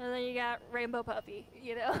 and then you got rainbow puppy,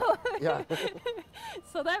 you know? Yeah.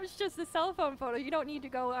 So that was just a cell phone photo. You don't need to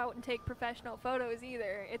go out and take professional photos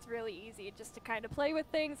either. It's really easy just to kind of play with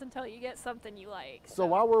things until you get something you like. So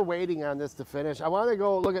while we're waiting on this to finish, I want to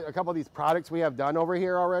go look at a couple of these products we have done over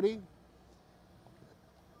here already.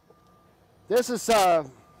 This is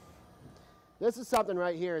something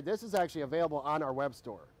right here. This is actually available on our web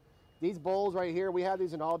store. These bowls right here, we have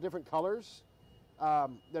these in all different colors that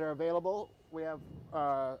are available. We have,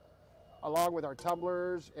 along with our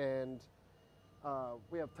tumblers, and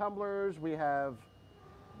we have tumblers, we have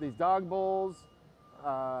these dog bowls,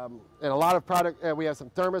 and a lot of product. We have some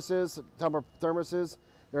thermoses, tumbler thermoses.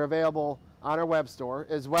 They're available on our web store,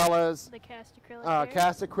 as well as the cast acrylic.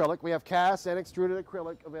 Cast acrylic. We have cast and extruded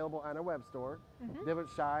acrylic available on our web store, different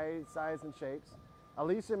size and shapes.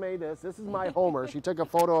 Alicia made this. This is my Homer. She took a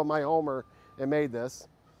photo of my Homer and made this.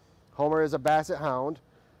 Homer is a basset hound,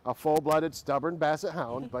 a full-blooded, stubborn basset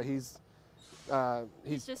hound, but he's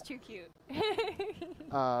just too cute.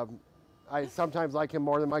 I sometimes like him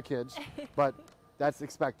more than my kids, but that's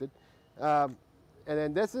expected. And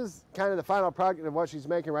then this is kind of the final product of what she's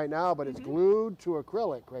making right now, but it's glued to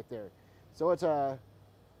acrylic right there. So it's a,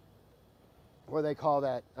 what do they call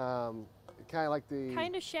that? Kind of like the...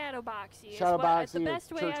 Kind of shadow boxy. Shadow boxy, the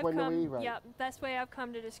best way I've windowy, right. Yep, best way I've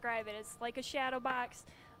come to describe it. It's like a shadow box.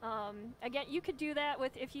 Again, you could do that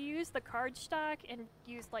with, if you use the cardstock and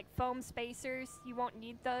use like foam spacers, you won't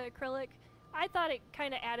need the acrylic. I thought it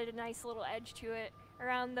kind of added a nice little edge to it.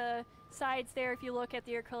 Around the sides there, if you look at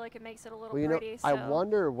the acrylic, it makes it a little pretty. So. I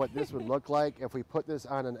wonder what this would look like if we put this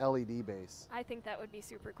on an LED base. I think that would be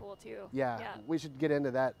super cool too. Yeah, we should get into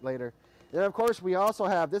that later. And of course, we also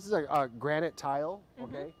have, this is a granite tile,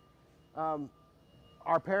 okay?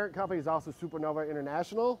 Our parent company is also Supernova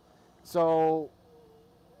International. So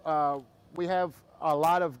we have a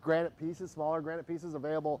lot of granite pieces, smaller granite pieces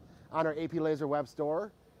available on our AP Lazer web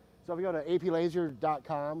store. So if you go to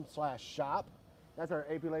aplazer.com/shop, That's our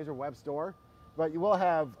AP Lazer web store. But you will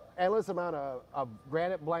have endless amount of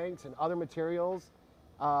granite blanks and other materials,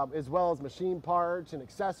 as well as machine parts and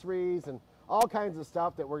accessories and all kinds of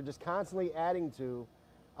stuff that we're just constantly adding to.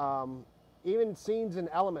 Even scenes and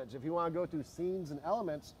elements. If you want to go through scenes and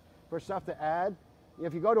elements for stuff to add,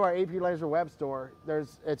 if you go to our AP Lazer web store,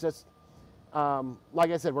 it's just,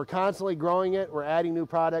 like I said, we're constantly growing it. We're adding new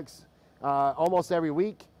products almost every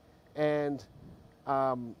week. And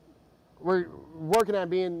we're working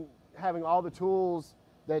on having all the tools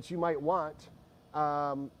that you might want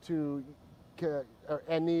and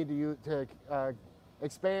need to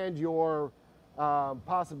expand your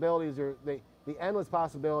possibilities, or the endless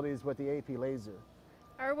possibilities with the AP Lazer.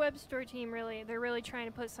 Our web store team they're really trying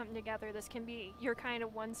to put something together. This can be your kind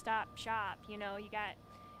of one-stop shop. You know, you got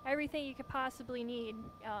everything you could possibly need,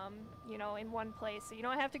 you know, in one place. So you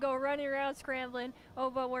don't have to go running around scrambling.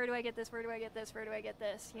 Oh, but where do I get this? Where do I get this? Where do I get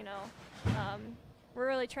this? You know, we're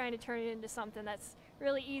really trying to turn it into something that's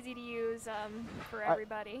really easy to use for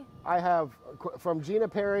everybody. I have from Gina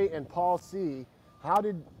Perry and Paul C. How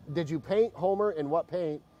did you paint Homer, and what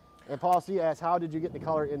paint? And Paul C. asked, how did you get the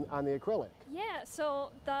color on the acrylic? Yeah,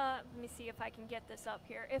 so let me see if I can get this up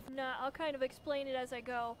here. If not, I'll kind of explain it as I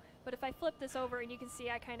go. But if I flip this over, and you can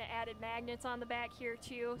see I kind of added magnets on the back here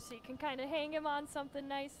too, so you can kind of hang them on something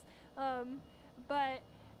nice. The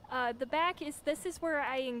back this is where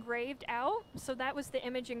I engraved out, so that was the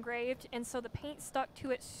image engraved, and so the paint stuck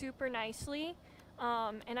to it super nicely.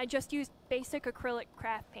 And I just used basic acrylic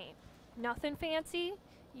craft paint. Nothing fancy.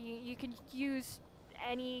 You could use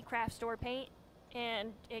any craft store paint,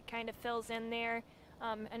 and it kind of fills in there.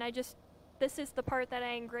 And this is the part that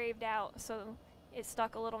I engraved out, so it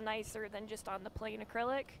stuck a little nicer than just on the plain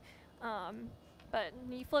acrylic. But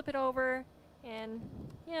you flip it over, and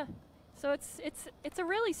yeah, so it's a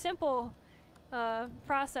really simple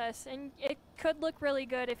process, and it could look really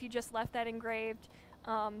good if you just left that engraved.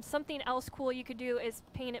 Something else cool you could do is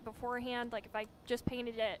paint it beforehand. Like if I just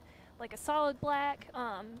painted it like a solid black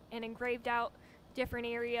and engraved out different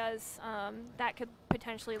areas, that could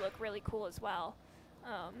potentially look really cool as well.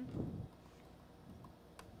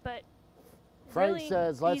 But Frank really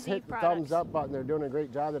says, let's hit the thumbs products. up button. They're doing a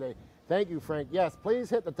great job today. Thank you, Frank. Yes, please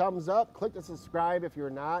hit the thumbs up. Click the subscribe if you're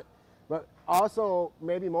not. But also,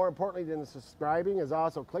 maybe more importantly than the subscribing, is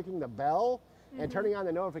also clicking the bell and turning on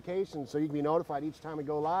the notifications so you can be notified each time we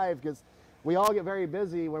go live, because we all get very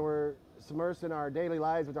busy when we're submersed in our daily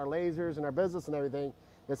lives with our lasers and our business and everything,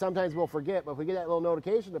 that sometimes we'll forget. But if we get that little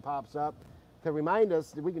notification that pops up to remind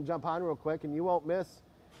us, that we can jump on real quick, and you won't miss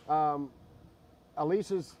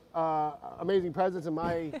Alicia's amazing presence in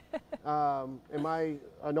my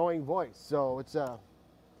annoying voice. So it's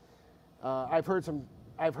I've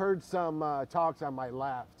heard some talks on my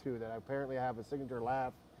laugh too, that apparently I have a signature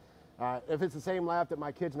laugh. If it's the same laugh that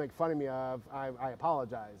my kids make fun of me of, I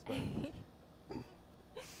apologize. But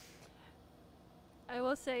I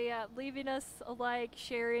will say, leaving us a like,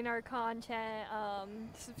 sharing our content,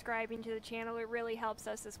 subscribing to the channel, it really helps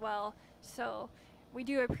us as well. So we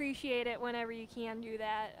do appreciate it whenever you can do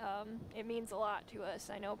that. It means a lot to us.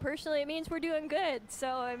 I know personally it means we're doing good,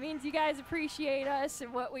 so it means you guys appreciate us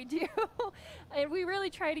and what we do. And we really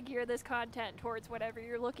try to gear this content towards whatever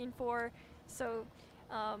you're looking for. So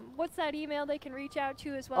what's that email they can reach out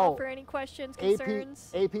to as well for any questions,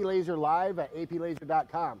 concerns? AP Lazer Live at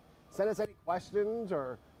aplazer.com. Send us any questions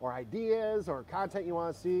or ideas or content you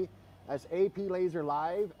want to see. That's AP Lazer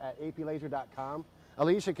Live at aplazer.com.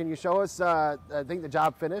 Alicia, can you show us, I think the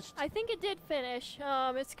job finished? I think it did finish.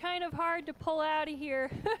 It's kind of hard to pull out of here.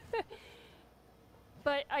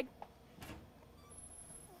 But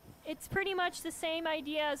it's pretty much the same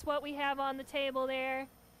idea as what we have on the table there.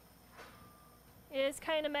 It is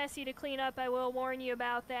kind of messy to clean up, I will warn you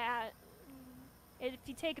about that. If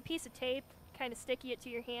you take a piece of tape, kind of sticky it to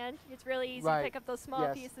your hand, it's really easy to pick up those small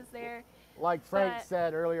pieces there. Like Frank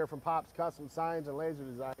said earlier from Pop's Custom Signs and Laser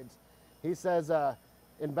Designs, he says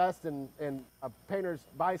invest in a painter's,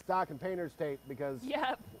 buy stock in painter's tape, because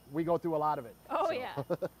we go through a lot of it. Oh, so. yeah.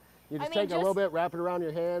 You just take a little bit, wrap it around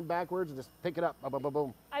your hand backwards, and just pick it up. Boom, boom, boom,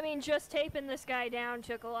 boom. I mean, just taping this guy down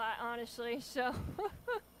took a lot, honestly. So,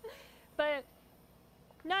 but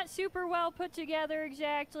not super well put together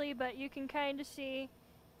exactly, but you can kind of see,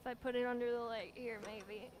 if I put it under the light here,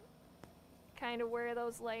 maybe, kind of where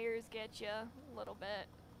those layers get you a little bit.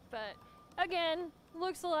 But again,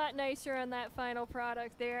 looks a lot nicer on that final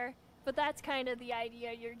product there. But that's kind of the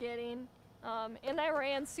idea you're getting. And that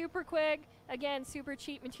ran super quick. Again, super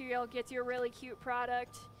cheap material, gets you a really cute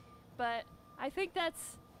product. But I think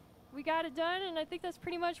we got it done, and I think that's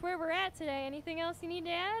pretty much where we're at today. Anything else you need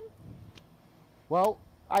to add? Well,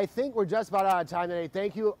 I think we're just about out of time today.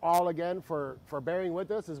 Thank you all again for bearing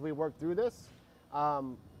with us as we work through this.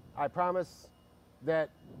 I promise that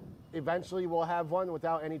eventually we'll have one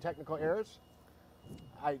without any technical errors.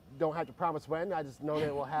 I don't have to promise when, I just know that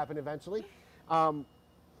it will happen eventually.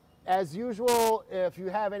 As usual, if you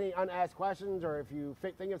have any unasked questions, or if you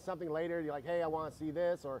think of something later, you're like, hey, I want to see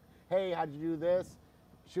this, or hey, how did you do this?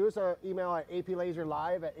 Shoot us an email at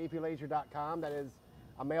aplaserlive@aplaser.com. That is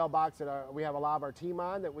a mailbox that we have a lot of our team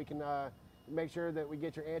on, that we can make sure that we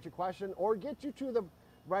get your answer question, or get you to the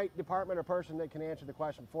right department or person that can answer the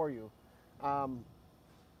question for you.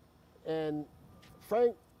 And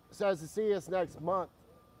Frank says to see us next month.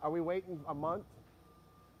 Are we waiting a month?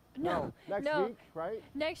 No, next no. week, right?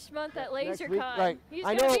 Next month at Next LaserCon. week, right. He's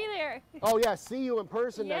I gonna know. be there. Oh yeah, see you in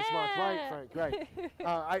person Yeah. next month, right, Frank?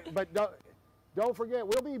 Right. But don't forget,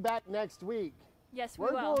 we'll be back next week. Yes, we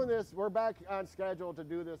We're will. doing this. We're back on schedule to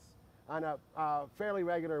do this on a fairly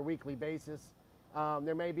regular weekly basis.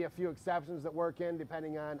 There may be a few exceptions that work in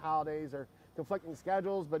depending on holidays or conflicting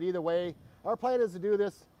schedules, but either way, our plan is to do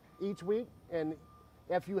this each week. And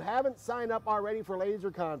if you haven't signed up already for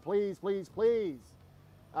LaserCon, please, please, please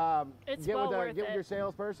It's get well with worth your it.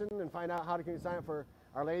 salesperson and find out how to sign up for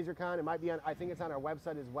our LaserCon. It might be on, I think it's on our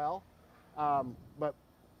website as well. But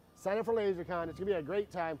sign up for LaserCon. It's gonna be a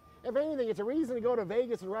great time. If anything, it's a reason to go to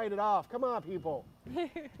Vegas and write it off. Come on, people.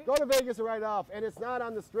 Go to Vegas and write it off. And it's not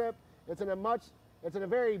on the Strip. It's in a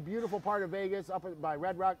very beautiful part of Vegas, up by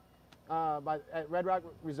Red Rock, at Red Rock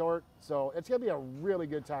Resort. So it's gonna be a really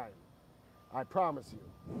good time. I promise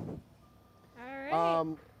you. All right. I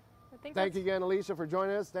think Thank that's- you again, Alicia, for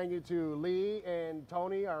joining us. Thank you to Lee and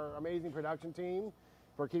Tony, our amazing production team,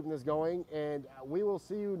 for keeping this going. And we will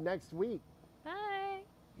see you next week.